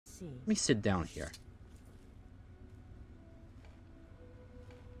Let me sit down here.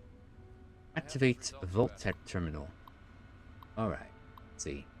 Activate Voltec terminal. Alright, let's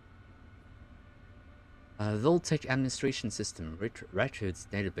see. Voltec administration system records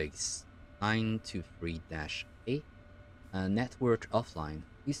database 923-A. Network offline.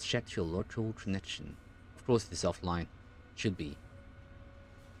 Please check your local connection. Of course, this offline should be.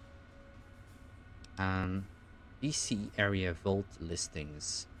 DC area vault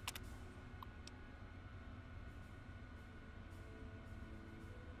listings.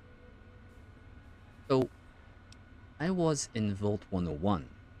 So, I was in Vault 101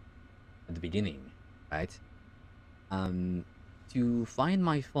 at the beginning, right? To find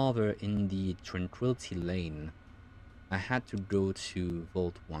my father in the Tranquility Lane, I had to go to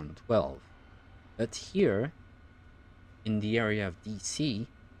Vault 112. But here, in the area of DC,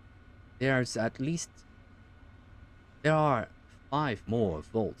 there are 5 more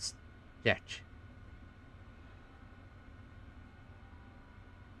vaults. Check.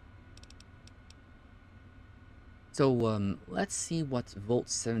 So, let's see what Vault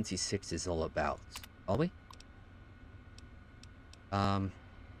 76 is all about, shall we?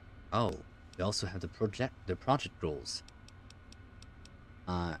 Oh, we also have the project goals.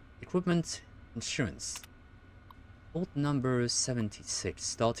 Equipment insurance. Vault number 76,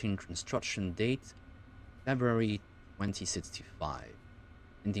 starting construction date February 2065.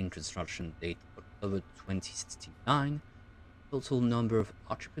 Ending construction date October 2069. Total number of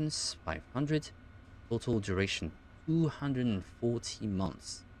occupants 500. Total duration 240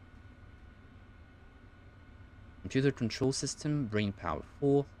 months. Computer control system, brain power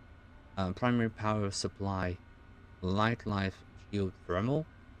 4. Primary power supply, light life geothermal.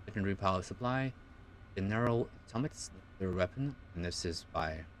 Secondary power supply, General Atomics nuclear weapon. And this is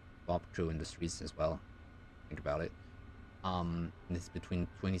by Bob Crew Industries as well. Think about it. And it's between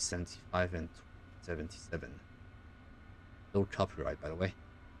 2075 and 2077. No copyright, by the way.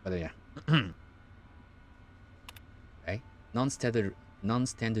 But yeah. Okay.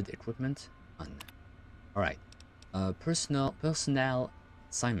 Non-standard equipment. None. All right. Personnel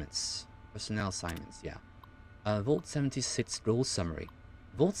assignments. Yeah. Vault 76 goal summary.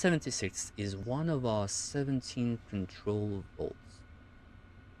 Vault 76 is one of our 17 control vaults.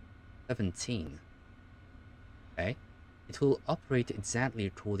 17. Okay. It will operate exactly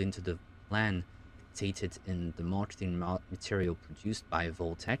according to the plan dictated in the marketing material produced by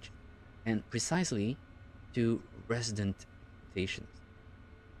Voltec, and precisely to resident expectations.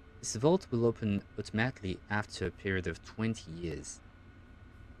 This vault will open automatically after a period of 20 years.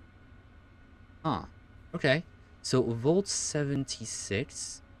 Okay. So Vault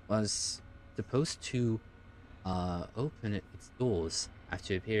 76 was supposed to open its doors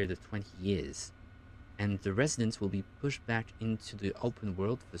after a period of 20 years, and the residents will be pushed back into the open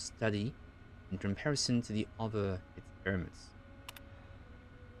world for study in comparison to the other experiments.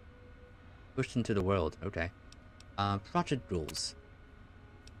 Pushed into the world, okay. Project goals.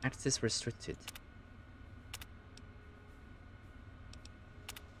 Access restricted.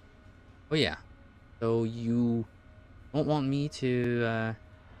 Oh yeah. So you don't want me to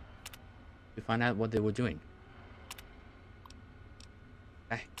find out what they were doing.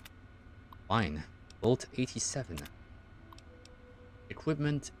 Okay. Fine. Vault 87.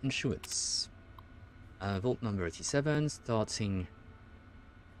 Equipment insurance. Vault number 87, starting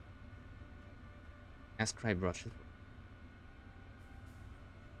ascribe Rochester.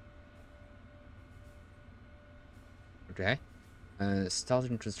 Okay.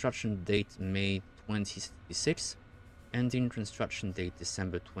 Starting construction date May 2066. Ending construction date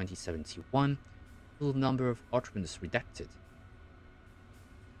December 2071. Total number of occupants redacted.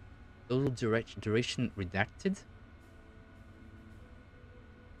 Total duration redacted.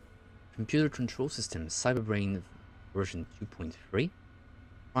 Computer control system Cyberbrain version 2.3.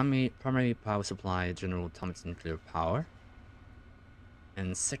 Primary power supply General Atomics nuclear power.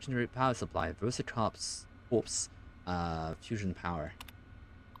 And secondary power supply VersaCorp's fusion power.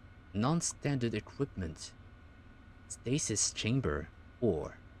 Non-standard equipment. Stasis chamber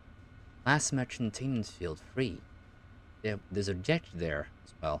 4. Plasma containment field 3. There's a jet there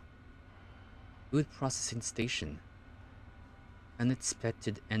as well. Food processing station.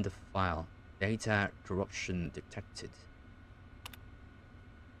 Unexpected end of file. Data corruption detected.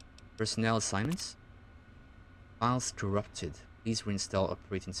 Personnel assignments. Files corrupted. Please reinstall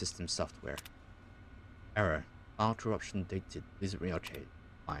operating system software. Error. File corruption detected. Please reallocate.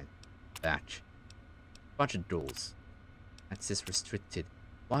 Fine. Batch. Budget goals. Access restricted.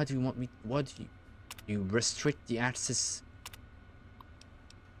 Why do you want me? Why do you restrict the access?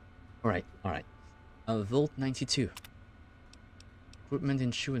 Alright. Vault 92. Equipment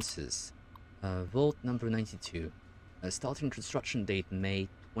insurances. Vault number 92. Starting construction date May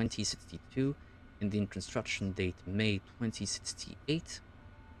 2062. Ending construction date May 2068.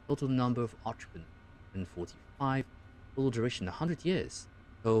 Total number of occupants 145. Total duration 100 years.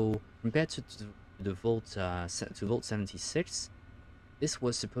 So compared to the Vault to Vault 76, this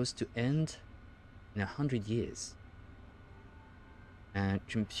was supposed to end in 100 years. And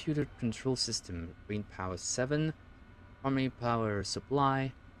computer control system, green power 7, primary power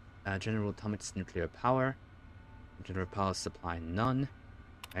supply, general atomics nuclear power, general power supply none,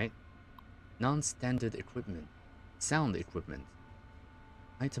 right? Non-standard equipment, sound equipment,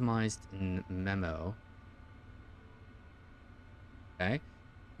 itemized in memo, okay?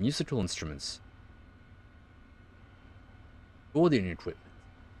 Musical instruments, recording equipment.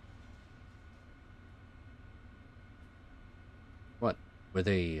 What were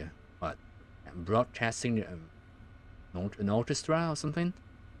they? What, broadcasting an orchestra or something?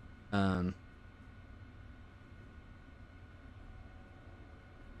 You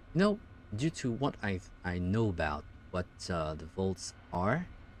know, due to what I know about what the vaults are,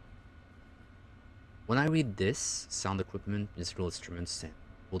 when I read this, sound equipment, musical instruments, and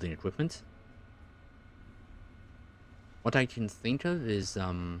recording equipment, what I can think of is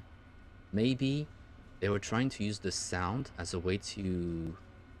maybe they were trying to use the sound as a way to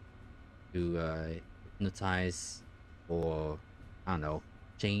hypnotize, or I don't know,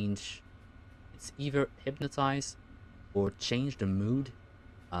 change. It's either hypnotize or change the mood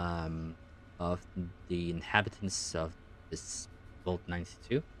of the inhabitants of this Vault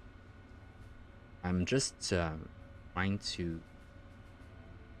 92. I'm just trying to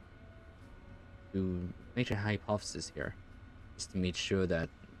make a hypothesis here, just to make sure that,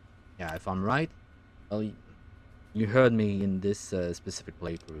 yeah, if I'm right, well, you heard me in this specific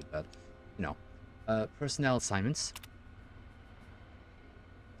playthrough, but, you know, personnel assignments,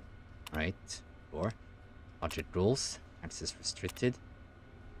 right, or project goals, access restricted.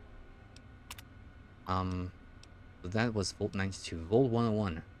 So that was Vault 92. Vault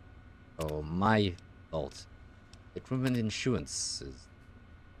 101. Oh, my vault. Equipment insurance. Of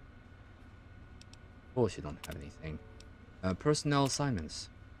course you don't have anything. Personnel assignments.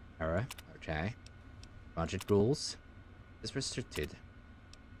 Error. Okay. Project rules. Is restricted.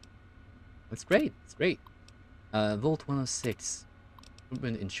 That's great. It's great. Vault 106.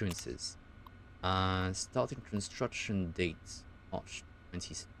 Equipment insurances. Starting construction date March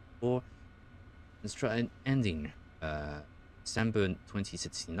 2064. Ending December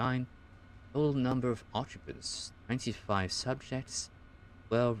 2069. Total number of occupants 95 subjects,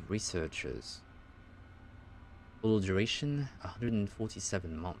 12 researchers. Total duration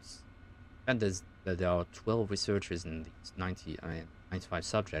 147 months. And there are 12 researchers in these 95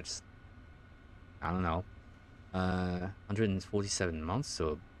 subjects. I don't know. 147 months,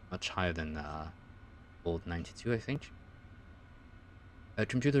 so much higher than Vault 92, I think. A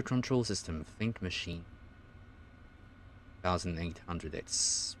computer control system, Think Machine.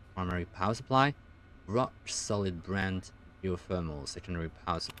 1800X. Primary power supply. Rock solid brand geothermal. Secondary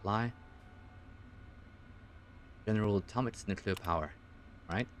power supply. General atomics nuclear power.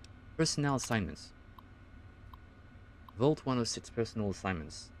 Right? Personnel assignments. Vault 106 personnel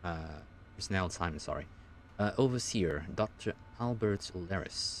assignments. Personnel assignments, sorry. Overseer, Dr. Albert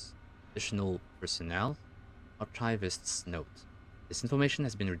Laris. Additional personnel. Archivist's note. This information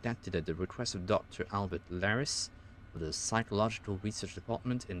has been redacted at the request of Dr. Albert Laris of the Psychological Research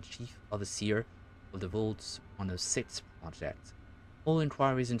Department and Chief Overseer of the Vault 106 project. All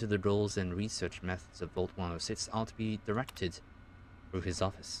inquiries into the goals and research methods of Vault 106 are to be directed through his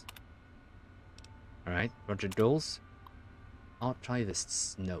office. Alright, project goals.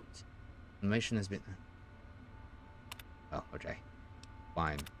 Archivist's note. Information has been... Well, okay.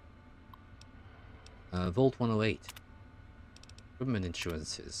 Fine. Vault 108. Equipment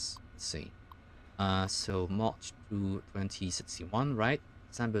insurances. Let's see. So March 2, 2061, right?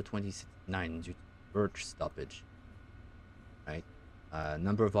 December 2069 due to work stoppage. Right?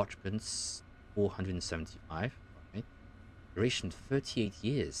 Number of occupants 475. Right? Duration 38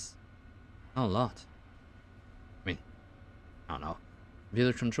 years. Not a lot. I mean, I don't know.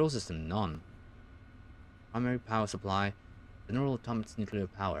 Computer control system, none. Primary power supply, general atomic nuclear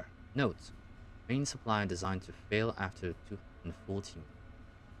power. Note, main supply designed to fail after 240.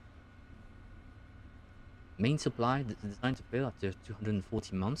 Main supply designed to fail after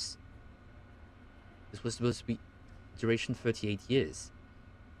 240 months. This was supposed to be duration 38 years.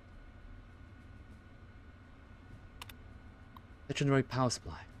 Secondary power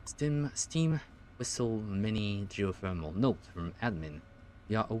supply. Steam whistle mini geothermal. Note from admin.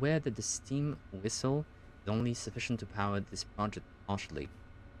 We are aware that the steam whistle is only sufficient to power this project partially.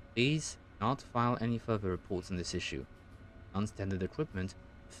 Please not file any further reports on this issue. Non-standard equipment,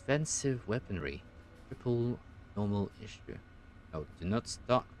 offensive weaponry, triple normal issue. No, do not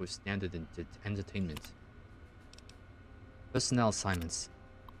start with standard entertainment. Personnel assignments.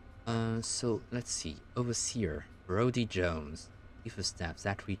 So let's see. Overseer, Brody Jones. Chief of Staff,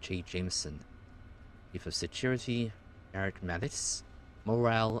 Zachary J. Jameson. Chief of Security, Eric Mattis.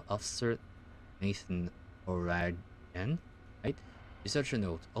 Morale Officer, Nathan O'Ryan. Right? Researcher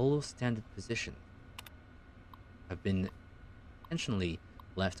note, all standard positions have been intentionally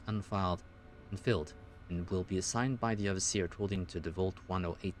left unfilled and will be assigned by the Overseer according to the Vault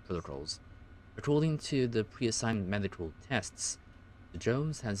 108 protocols. According to the pre-assigned medical tests,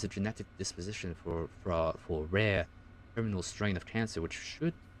 Jones has a genetic disposition for rare terminal strain of cancer, which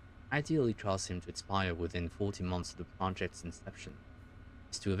should ideally cause him to expire within 40 months of the project's inception.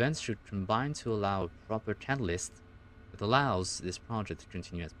 These two events should combine to allow a proper catalyst that allows this project to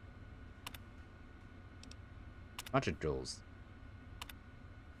continue as project goals.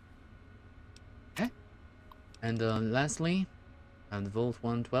 Okay. And lastly, the Vault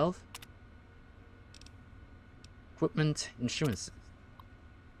 112. Equipment insurances.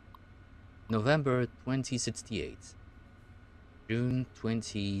 November 2068. June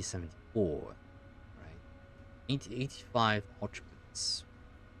 2074. Right. 85 occupants.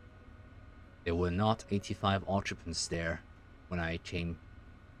 There were not 85 occupants there when I came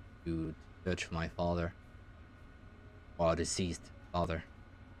to search for my father. Or deceased father.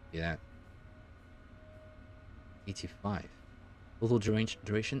 See that? 85. Total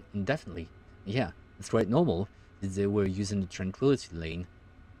duration indefinitely. Yeah, that's quite normal. They were using the tranquility lane.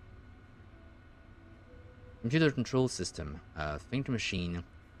 Computer control system, Thinker machine,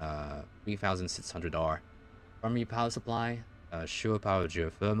 3600R. Primary power supply, shore power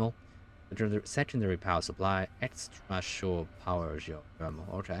geothermal. Secondary power supply, extra shore power geothermal.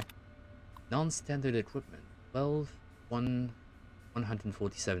 Okay. Non-standard equipment,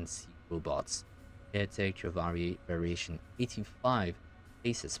 147C robots. Caretaker variation, 85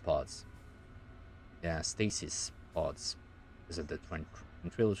 stasis pods. Yeah, stasis pods, because of the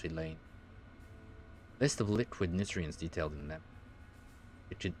tranquility lane. List of liquid nutrients detailed in them.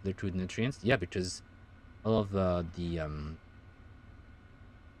 Liquid nutrients? Yeah, because all of the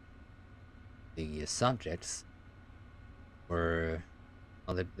subjects were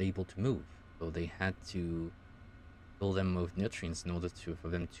not able to move, so they had to fill them with nutrients in order for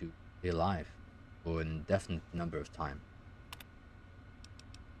them to be alive for an indefinite number of time.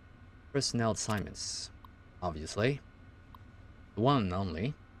 Personnel assignments, obviously. The one and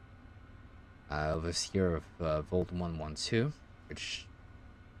only. Overseer of Vault 112,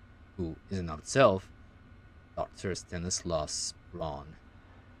 who is in of itself Dr. Stanislaus Braun.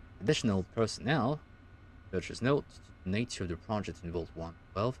 Additional personnel, searchers note, the nature of the project in Vault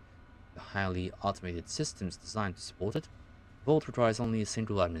 112, the highly automated systems designed to support it. Vault requires only a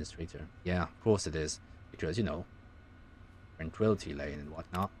single administrator. Yeah, of course it is, because, you know, tranquility lane and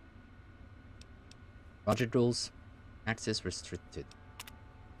whatnot. Project goals, access restricted.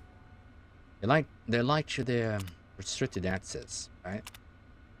 They like their restricted access, right?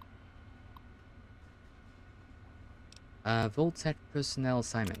 Vault-Tech personnel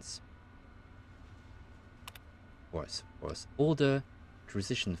assignments. Of course. Order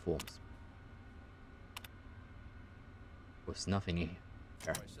acquisition forms. Of course, nothing here.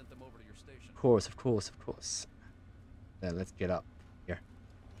 I sent them over to your station. Of course. Let's get up here.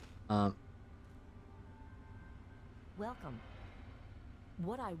 Welcome.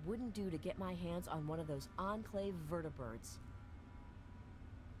 What I wouldn't do to get my hands on one of those Enclave vertibirds.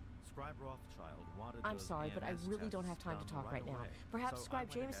 Scribe Rothschild wanted I'm those sorry, but I EMS really don't have tests time to done talk right now. away. Perhaps So Scribe I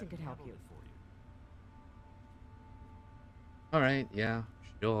went Jameson ahead could and help handled you. it for you. Alright, yeah,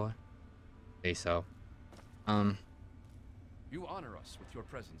 sure. Say so. You honor us with your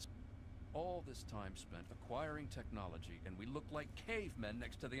presence. All this time spent acquiring technology, and we look like cavemen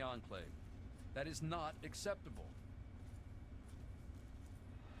next to the Enclave. That is not acceptable.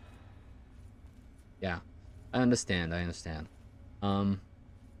 Yeah, I understand. The So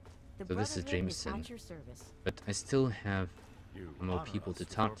this is Brotherhood Jameson. at your service. But I still have You more honor people us to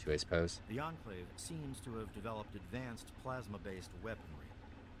with talk your to, I suppose. The Enclave seems to have developed advanced plasma-based weaponry.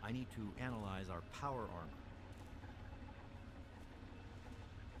 I need to analyze our power armor.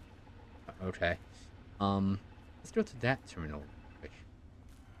 Okay. Let's go to that terminal. Quick.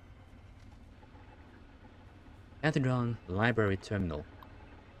 Pentagon Library Terminal.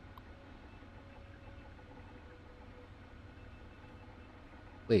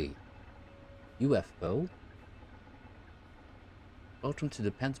 Wait. U.F.O? Welcome to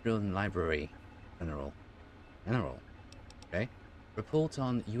the Pentagon Library, General. Okay. report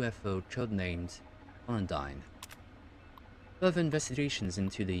on UFO codenamed Palandine. Further investigations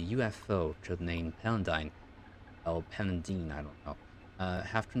into the UFO codenamed Palandine, or Palandine, I don't know,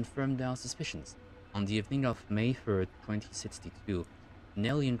 have confirmed our suspicions. On the evening of May 3rd, 2062, an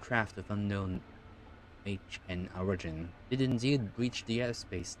alien craft of unknown age and origin did indeed breach the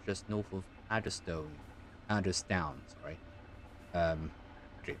airspace just north of Adderstown, sorry.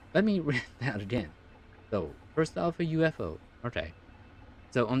 Okay, let me read that again. So, first off, a UFO. Okay.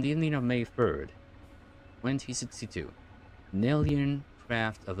 So, on the evening of May 3rd, 2062, an alien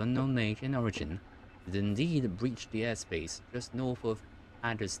craft of unknown age and origin did indeed breach the airspace just north of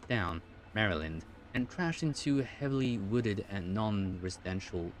Adderstown, Maryland, and crashed into a heavily wooded and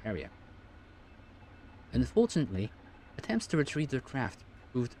non-residential area. Unfortunately, attempts to retrieve the craft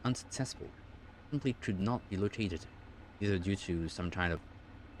proved unsuccessful. It simply could not be located, either due to some kind of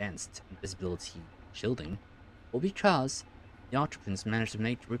advanced invisibility shielding, or because the occupants managed to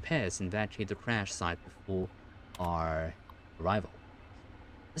make repairs and vacate the crash site before our arrival.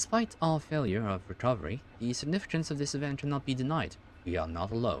 Despite our failure of recovery, the significance of this event cannot be denied. We are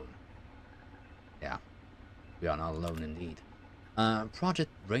not alone. Yeah, we are not alone indeed. Project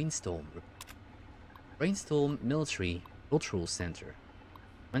Brainstorm. Brainstorm Military Cultural Center,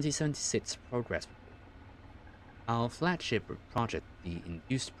 2076 Progress Report. Our flagship project, the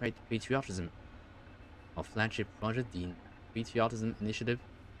Induced Patriotism. Initiative,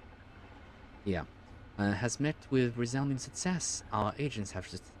 has met with resounding success. Our agents have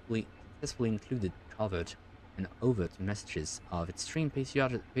successfully included covert and overt messages of extreme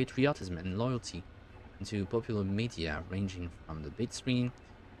patriotism and loyalty into popular media, ranging from the big screen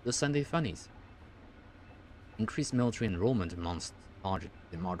to the Sunday funnies. Increased military enrollment amongst target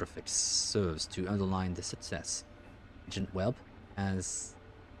demographics serves to underline the success. Agent Webb has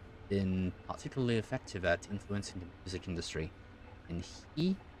been particularly effective at influencing the music industry, and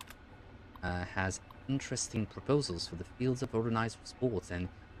he has interesting proposals for the fields of organized sports and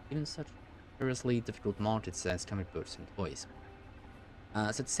even such seriously difficult markets as comic books and toys.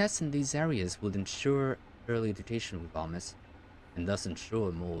 Success in these areas will ensure early education, we promise, and thus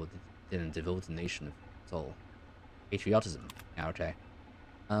ensure more devoted nation of soul. Patriotism. Okay.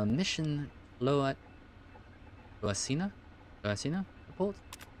 Mission Cloacina report?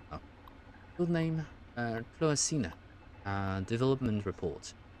 Oh. Full name Cloacina. Development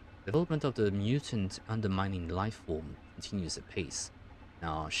report. Development of the mutant undermining life form continues apace.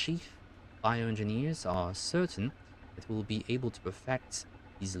 Our chief bioengineers are certain that we'll be able to perfect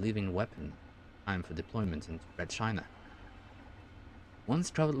his living weapon in time for deployment into Red China.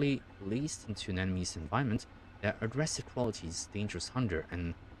 Once covertly released into an enemy's environment, their aggressive qualities, dangerous hunger,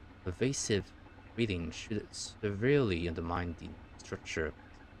 and pervasive breathing should severely undermine the structure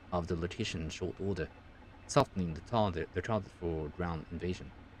of the location in short order, softening the target for ground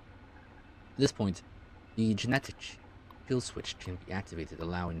invasion. At this point, the genetic kill switch can be activated,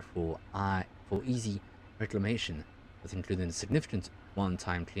 allowing for easy reclamation, with including a significant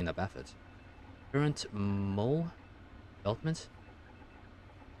one-time cleanup effort. Current mole development,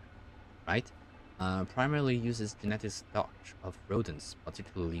 right? Primarily uses genetic stock of rodents,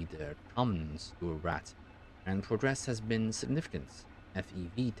 particularly the common sewer rat, and progress has been significant.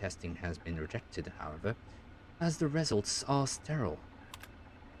 FEV testing has been rejected, however, as the results are sterile.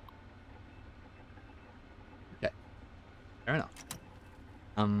 Okay, fair enough.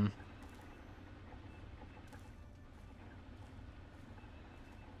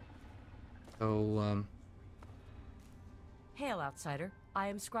 Hail, outsider. I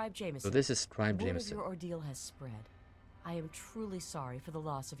am Scribe Jameson. So this is Scribe Word Jameson. of your ordeal has spread. I am truly sorry for the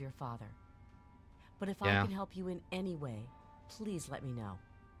loss of your father. But if I can help you in any way, please let me know.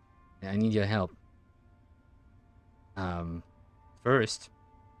 I need your help. First,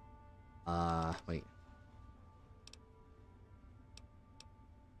 wait.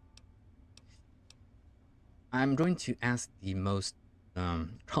 I'm going to ask the most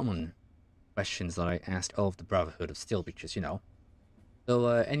common questions that I asked of the Brotherhood of Steel, because, you know. So,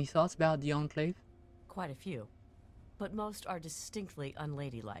 any thoughts about the Enclave? Quite a few. But most are distinctly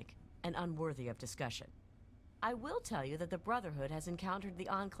unladylike and unworthy of discussion. I will tell you that the Brotherhood has encountered the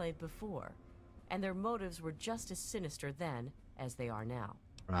Enclave before, and their motives were just as sinister then as they are now.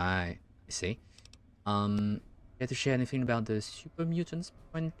 Right, I see. Care to share anything about the super mutants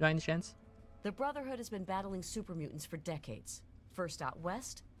by any chance? The Brotherhood has been battling super mutants for decades. First out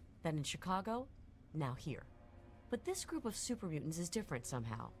west, then in Chicago, now here. But this group of super mutants is different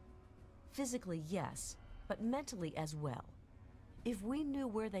somehow. Physically, yes, but mentally as well. If we knew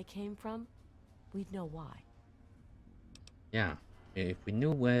where they came from, we'd know why. Yeah, if we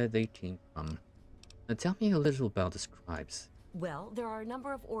knew where they came from. Tell me a little about the scribes. Well, there are a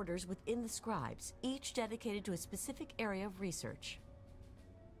number of orders within the scribes, each dedicated to a specific area of research.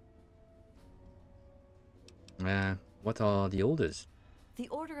 What are the orders? The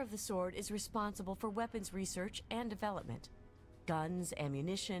Order of the Sword is responsible for weapons research and development. Guns,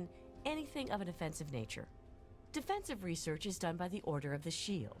 ammunition, anything of an offensive nature. Defensive research is done by the Order of the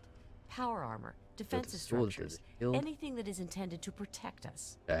Shield. Power armor, defensive structures, anything that is intended to protect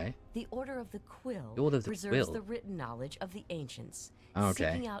us. Okay. The Order of the Quill Quill. preserves the written knowledge of the ancients,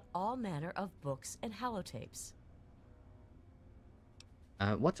 seeking out all manner of books and holotapes.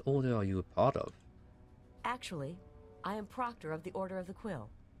 What order are you a part of? Actually, I am Proctor of the Order of the Quill.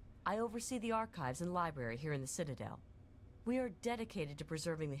 I oversee the archives and library here in the Citadel. We are dedicated to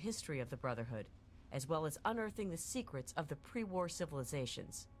preserving the history of the Brotherhood, as well as unearthing the secrets of the pre-war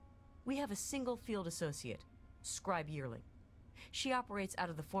civilizations. We have a single field associate, Scribe Yearling. She operates out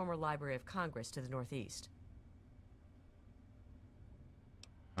of the former Library of Congress to the northeast.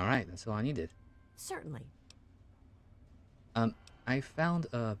 Alright, that's all I needed. Certainly. I found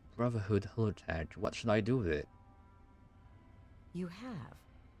a Brotherhood holotag. What should I do with it? You have?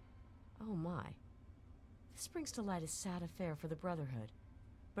 Oh my. This brings to light a sad affair for the Brotherhood,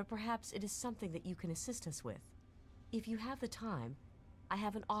 but perhaps it is something that you can assist us with. If you have the time, I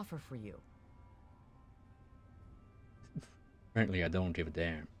have an offer for you. Frankly, I don't give a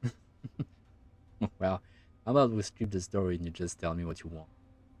damn. Well, how about we skip the story and you just tell me what you want?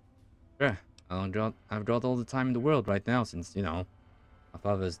 Sure, I've got all the time in the world right now since, you know, my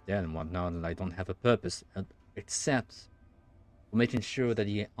father's dead and whatnot, and I don't have a purpose except for making sure that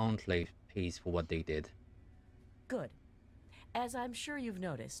the Enclave pays for what they did. Good. As I'm sure you've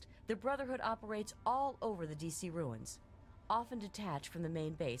noticed, the Brotherhood operates all over the DC ruins, often detached from the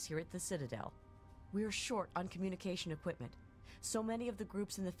main base here at the Citadel. We're short on communication equipment, so many of the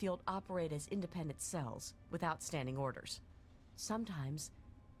groups in the field operate as independent cells, without standing orders. Sometimes,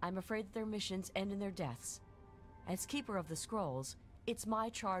 I'm afraid that their missions end in their deaths. As Keeper of the Scrolls, it's my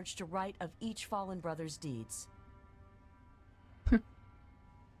charge to write of each fallen brother's deeds.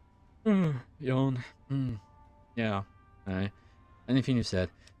 Yawn. Yeah. Anything you said.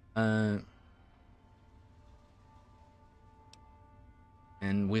 And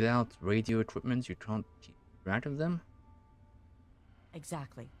without radio equipment, you can't keep track of them?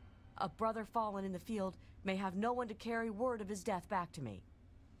 Exactly. A brother fallen in the field may have no one to carry word of his death back to me.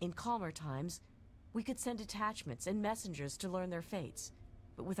 In calmer times, we could send detachments and messengers to learn their fates.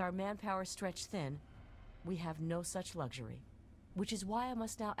 But with our manpower stretched thin, we have no such luxury. Which is why I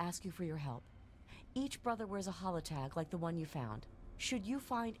must now ask you for your help. Each brother wears a holotag like the one you found. Should you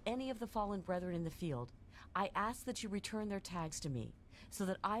find any of the fallen brethren in the field, I ask that you return their tags to me, so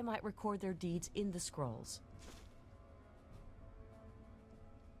that I might record their deeds in the scrolls.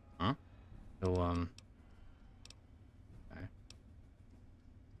 Huh? So, okay.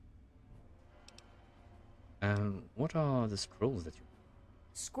 What are the scrolls that you...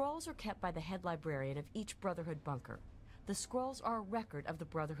 Scrolls are kept by the head librarian of each Brotherhood bunker. The scrolls are a record of the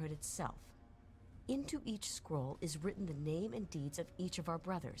Brotherhood itself. Into each scroll is written the name and deeds of each of our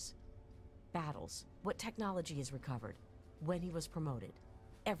brothers. Battles, what technology is recovered, when he was promoted,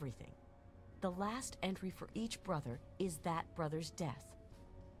 everything. The last entry for each brother is that brother's death.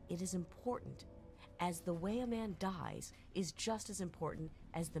 It is important, as the way a man dies is just as important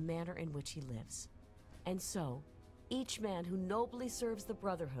as the manner in which he lives. And so, each man who nobly serves the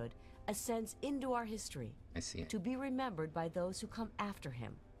Brotherhood ascends into our history, I see. To be remembered by those who come after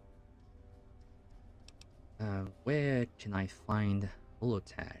him. Where can I find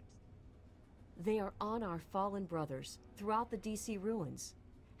holotags? They are on our fallen brothers throughout the DC ruins.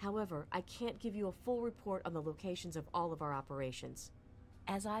 However, I can't give you a full report on the locations of all of our operations.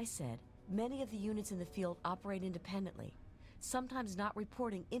 As I said, many of the units in the field operate independently, sometimes not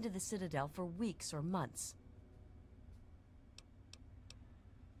reporting into the Citadel for weeks or months.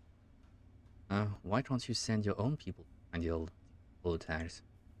 Why don't you send your own people to find the old holotags?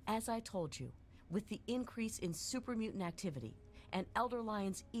 As I told you, with the increase in super mutant activity and Elder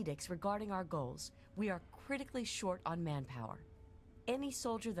Lion's edicts regarding our goals, we are critically short on manpower. Any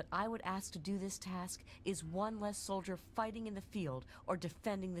soldier that I would ask to do this task is one less soldier fighting in the field or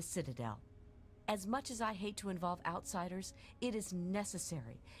defending the Citadel. As much as I hate to involve outsiders, it is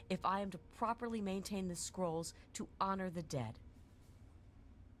necessary if I am to properly maintain the scrolls to honor the dead.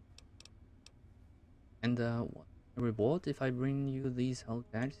 And what reward if I bring you these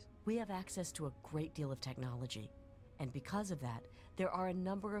holotags? We have access to a great deal of technology, and because of that, there are a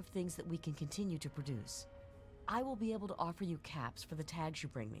number of things that we can continue to produce. I will be able to offer you caps for the tags you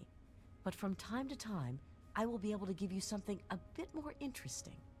bring me, but from time to time, I will be able to give you something a bit more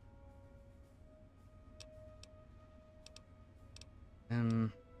interesting. I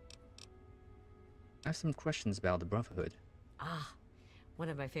have some questions about the Brotherhood. Ah, one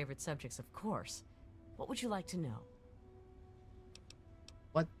of my favorite subjects, of course. What would you like to know?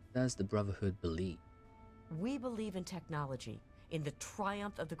 What does the Brotherhood believe? We believe in technology, in the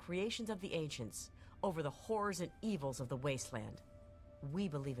triumph of the creations of the ancients, over the horrors and evils of the wasteland. We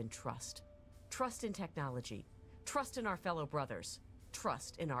believe in trust. Trust in technology. Trust in our fellow brothers.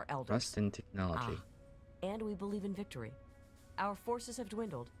 Trust in our elders. Trust in technology. And we believe in victory. Our forces have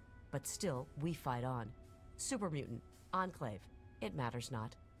dwindled, but still we fight on. Super Mutant, Enclave, it matters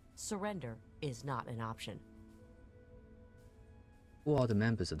not. Surrender is not an option. Who are the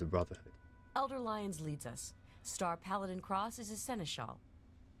members of the Brotherhood? Elder Lyons leads us. Star Paladin Cross is his seneschal.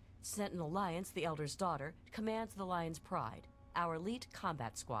 Sentinel Lyons, the Elder's daughter, commands the Lion's Pride, our elite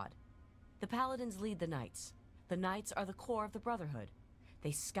combat squad. The Paladins lead the Knights. The Knights are the core of the Brotherhood.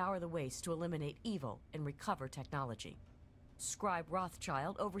 They scour the waste to eliminate evil and recover technology. Scribe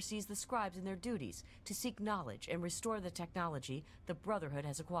Rothschild oversees the scribes in their duties to seek knowledge and restore the technology the Brotherhood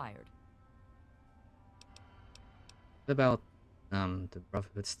has acquired. What about the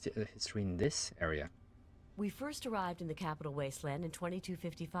Brotherhood's history in this area? We first arrived in the capital wasteland in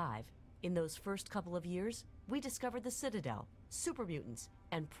 2255. In those first couple of years, we discovered the Citadel, super mutants,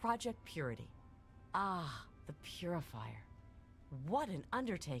 and Project Purity. Ah, the Purifier. What an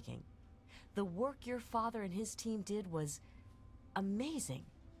undertaking. The work your father and his team did was amazing.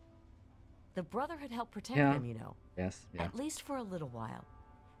 The Brotherhood helped protect them, you know. Yes, yeah. At least for a little while.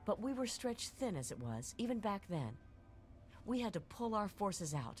 But we were stretched thin as it was, even back then. We had to pull our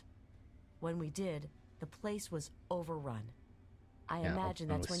forces out. When we did, the place was overrun. I imagine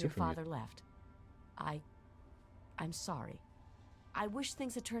that's when your father left. I'm sorry. I wish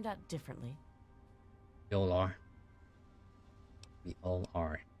things had turned out differently. We all are. We all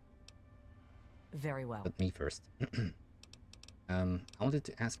are. Very well. But me first. I wanted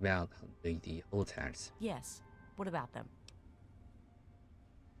to ask about the Holotags. Yes. What about them?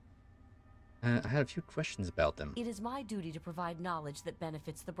 I had a few questions about them. It is my duty to provide knowledge that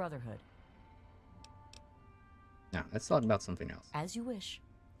benefits the Brotherhood. Now, let's talk about something else. As you wish.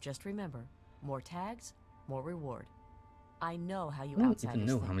 Just remember, more tags, more reward. I know how you I don't outsiders even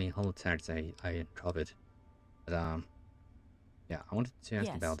know think. how many Holotags I uncovered. But, yeah, I wanted to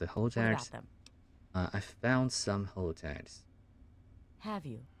ask about the Holotags. What about them? I found some Holotags. Have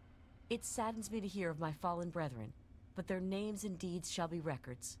you? It saddens me to hear of my fallen brethren, but their names and deeds shall be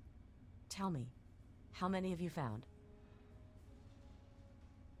records. Tell me, how many have you found?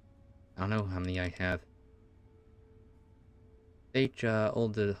 I don't know how many I have. Stage all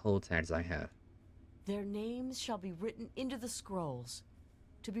the Holotags I have. Their names shall be written into the scrolls,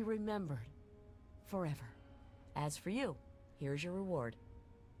 to be remembered forever. As for you, here's your reward.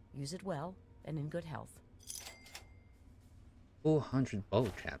 Use it well and in good health. 400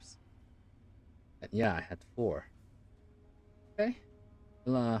 bottle caps. Yeah, I had 4. Okay.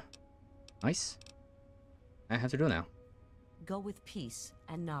 Well, nice. I have to do now. Go with peace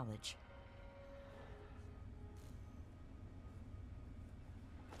and knowledge.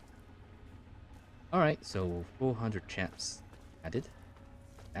 Alright, so 400 chaps added.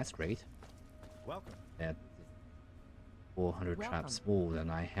 That's great. Welcome. That 400 Welcome. chaps more than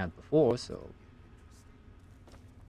I had before, so